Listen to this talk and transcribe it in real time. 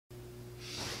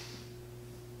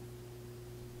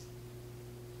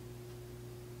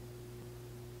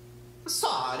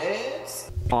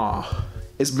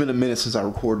It's been a minute since I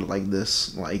recorded like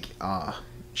this. Like,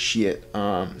 shit.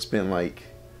 It's been like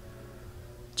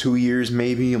 2 years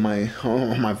maybe on my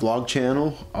vlog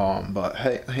channel. But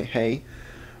hey.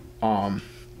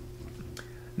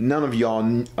 None of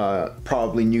y'all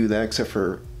probably knew that, except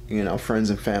for, you know, friends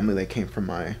and family that came from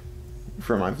my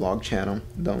vlog channel.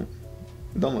 Don't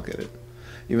look at it,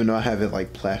 even though I have it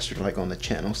like plastered like on the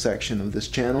channel section of this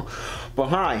channel. But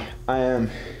hi,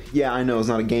 yeah, I know it's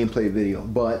not a gameplay video,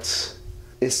 but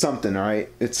it's something, all right?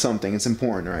 It's something. It's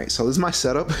important, all right? So this is my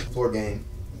setup. Floor game.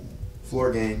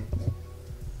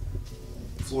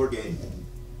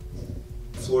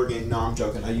 No, I'm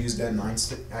joking. I use that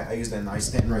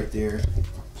nightstand right there.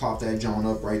 Pop that joint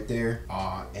up right there,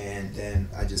 and then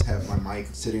I just have my mic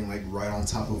sitting like right on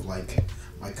top of like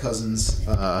my cousin's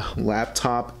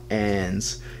laptop and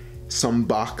some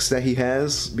box that he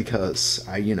has, because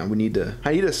I need to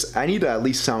at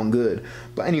least sound good.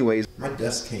 But anyways, my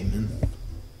desk came in.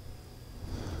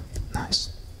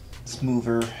 Nice. Let's move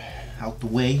her out the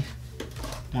way.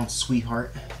 Come on,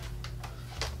 sweetheart.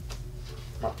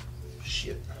 Oh,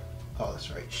 shit. Oh,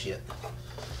 that's right. Shit.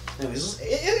 Anyways,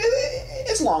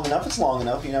 it's long enough. It's long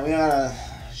enough. You know, we gotta.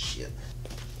 Shit.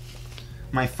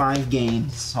 My 5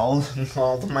 games. All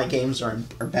of my games are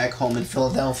back home in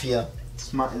Philadelphia.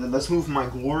 Let's move my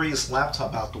glorious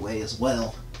laptop out the way as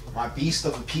well. My beast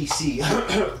of a PC.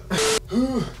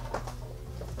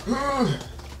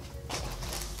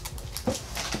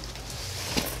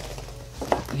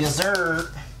 Yes,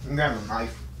 sir. I'm grabbing a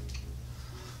knife.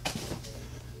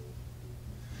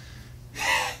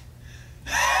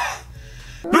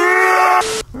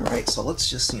 Alright, so let's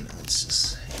just, it's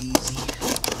just easy.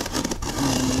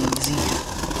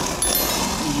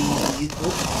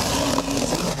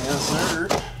 Yes, sir.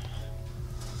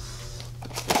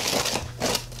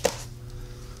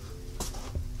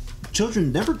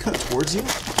 Children never cut towards you.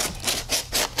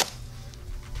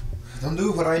 Don't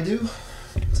do what I do.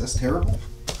 That's terrible.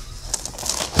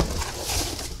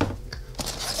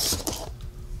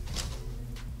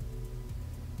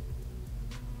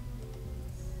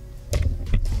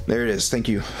 There it is. Thank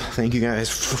you guys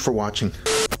for watching.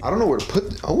 I don't know where to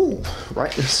put. Oh,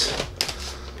 right.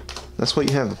 That's why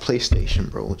you have a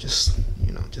PlayStation, bro. Just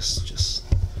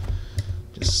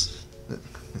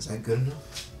is that good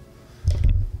enough?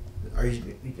 Are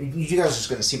you guys just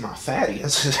gonna see my fatty?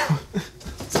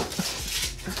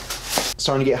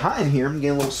 Starting to get hot in here. I'm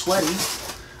getting a little sweaty.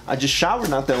 I just showered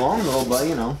not that long ago, but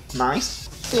you know, nice.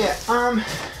 Yeah.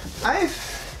 I've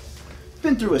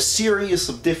been through a series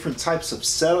of different types of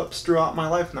setups throughout my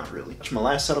life. Not really. My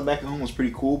last setup back at home was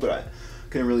pretty cool, but I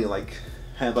couldn't really like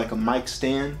have like a mic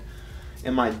stand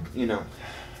in my, in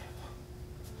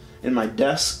my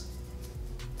desk.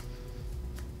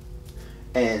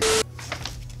 And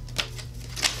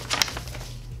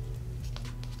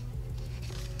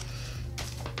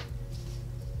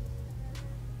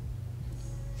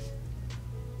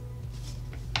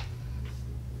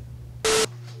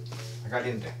I got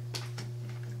in there.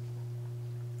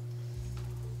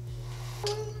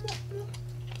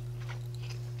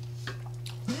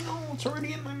 It's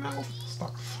already in my mouth.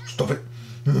 Stop it.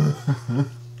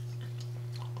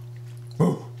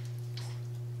 Oh.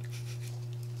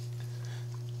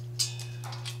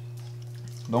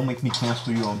 Don't make me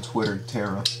cancel you on Twitter,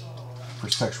 Tara, for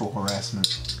sexual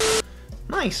harassment.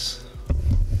 Nice.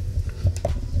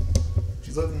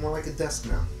 She's looking more like a desk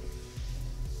now.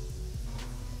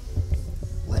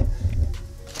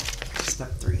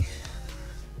 Step 3.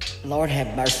 Lord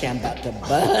have mercy, I'm about to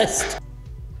bust.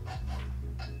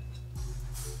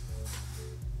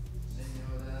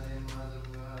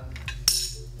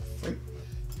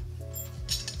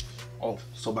 Oh,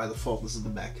 so by default, this is the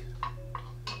back,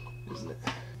 isn't it?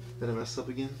 Did I mess up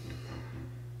again?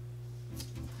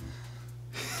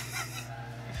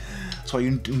 So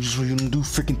you don't do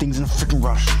freaking things in a freaking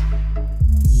rush.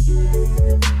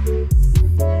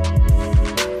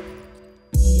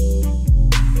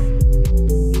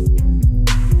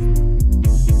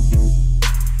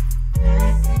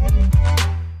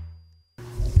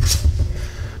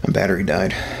 My battery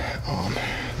died.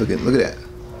 Look at that.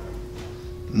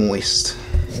 Moist.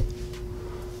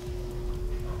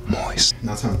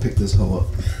 Now time to pick this hoe up.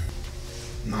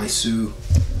 Nice-oo.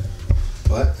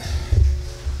 But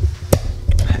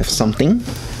I have something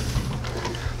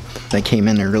that came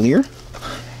in earlier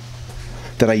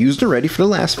that I used already for the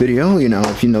last video. You know,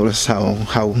 if you notice how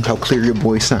clear your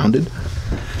boy sounded.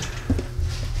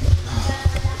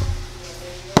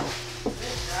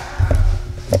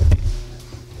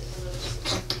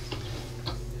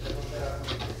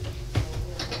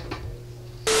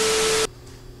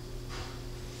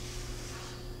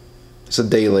 It's a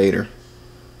day later.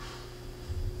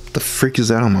 What the freak is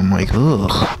that on my mic?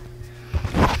 Ugh.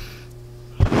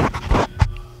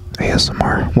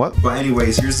 ASMR. What? But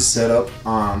anyways, here's the setup.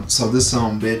 So this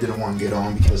bit didn't want to get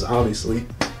on because obviously,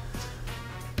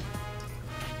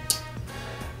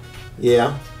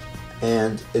 yeah,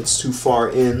 and it's too far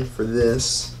in for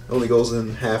this. It only goes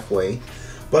in halfway.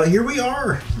 But here we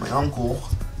are. My uncle.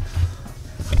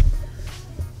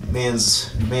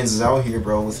 Man's is out here,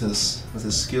 bro, with his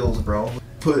skills, bro.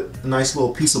 Put a nice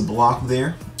little piece of block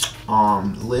there,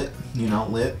 lit, you know,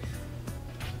 lit,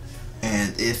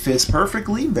 and it fits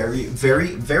perfectly. Very,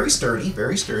 very, very sturdy,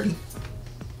 very sturdy.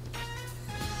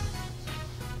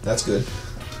 That's good.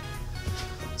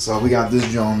 So we got this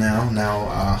John now.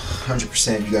 Now,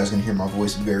 100%, you guys are gonna hear my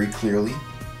voice very clearly.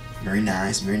 Very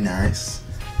nice, very nice.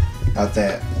 Got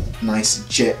that nice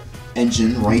jet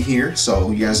engine right here,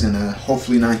 so you guys are gonna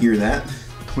hopefully not hear that.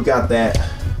 We got that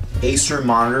Acer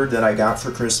monitor that I got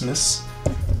for Christmas.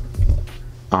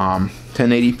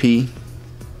 1080p,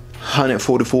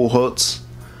 144 hertz.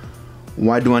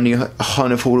 Why do I need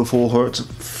 144 hertz?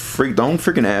 Don't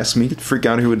freaking ask me. Freak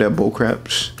out of here with that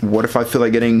bullcrap. What if I feel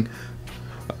like getting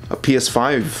a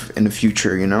PS5 in the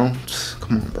future? You know,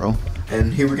 come on, bro.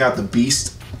 And here we got the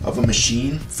beast of a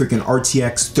machine, freaking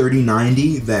RTX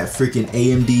 3090, that freaking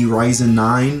AMD Ryzen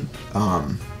 9,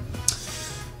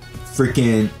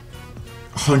 freaking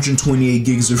 128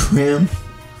 gigs of RAM,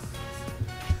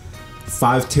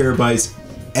 5 terabytes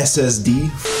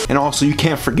SSD, and also you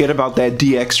can't forget about that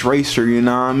DX Racer. You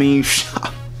know what I mean?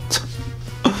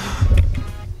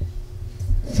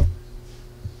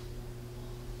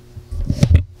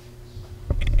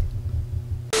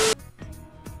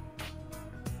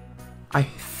 I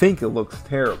think it looks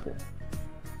terrible,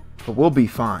 but we'll be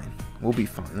fine. We'll be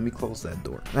fine. Let me close that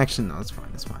door. Actually, no, it's fine.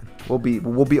 It's fine. We'll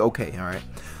be okay. All right.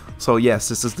 So yes,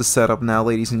 this is the setup now,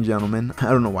 ladies and gentlemen.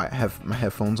 I don't know why I have my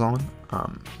headphones on,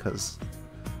 because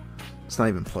it's not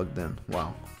even plugged in.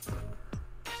 Wow.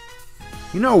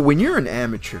 You know, when you're an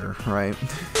amateur, right?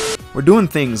 We're doing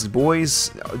things,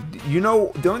 boys. You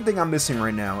know, the only thing I'm missing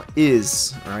right now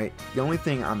is, right? The only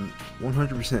thing I'm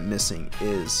 100% missing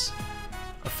is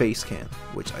a face cam,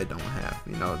 which I don't have.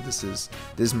 You know,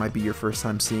 this might be your first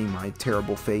time seeing my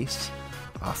terrible face.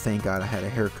 Thank God I had a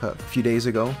haircut a few days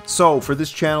ago. So for this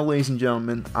channel, ladies and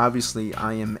gentlemen, obviously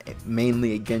I am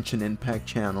mainly a Genshin Impact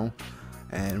channel,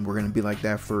 and we're gonna be like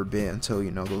that for a bit until,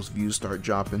 you know, those views start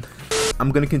dropping.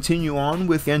 I'm gonna continue on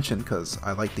with Genshin because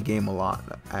I like the game a lot.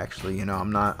 Actually, you know,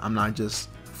 I'm not just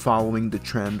following the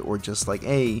trend or just like,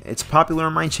 hey, it's popular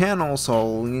on my channel,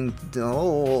 so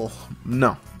oh.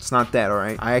 No, it's not that. All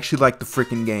right, I actually like the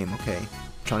freaking game. Okay, I'm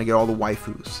trying to get all the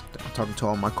waifus. I'm talking to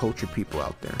all my culture people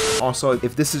out there. Also,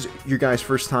 if this is your guys'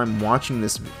 first time watching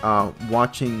this,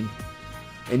 watching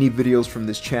any videos from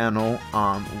this channel,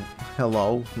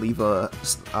 hello, leave a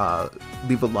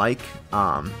like,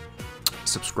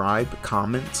 subscribe,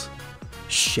 comment,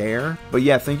 share. But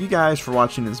yeah, thank you guys for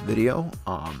watching this video.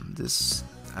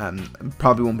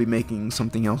 Probably won't be making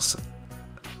something else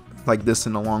like this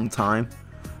in a long time,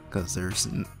 because there's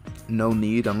no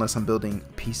need unless I'm building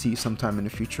a PC sometime in the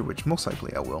future, which most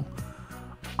likely I will.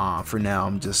 For now,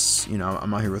 I'm just, you know,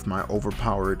 I'm out here with my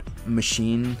overpowered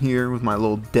machine here with my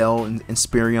little Dell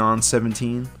Inspiron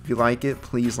 17. If you like it,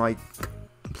 please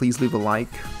leave a like,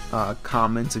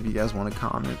 comment if you guys want to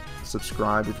comment,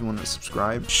 subscribe if you want to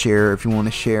subscribe, share if you want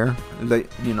to share. Let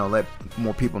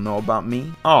more people know about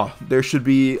me. Oh, there should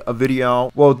be a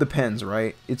video. Well, it depends,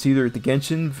 right? It's either the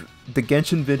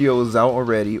Genshin video is out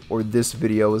already or this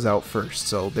video is out first.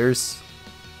 So there's.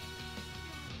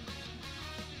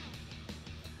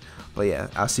 But yeah,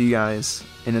 I'll see you guys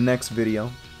in the next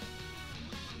video.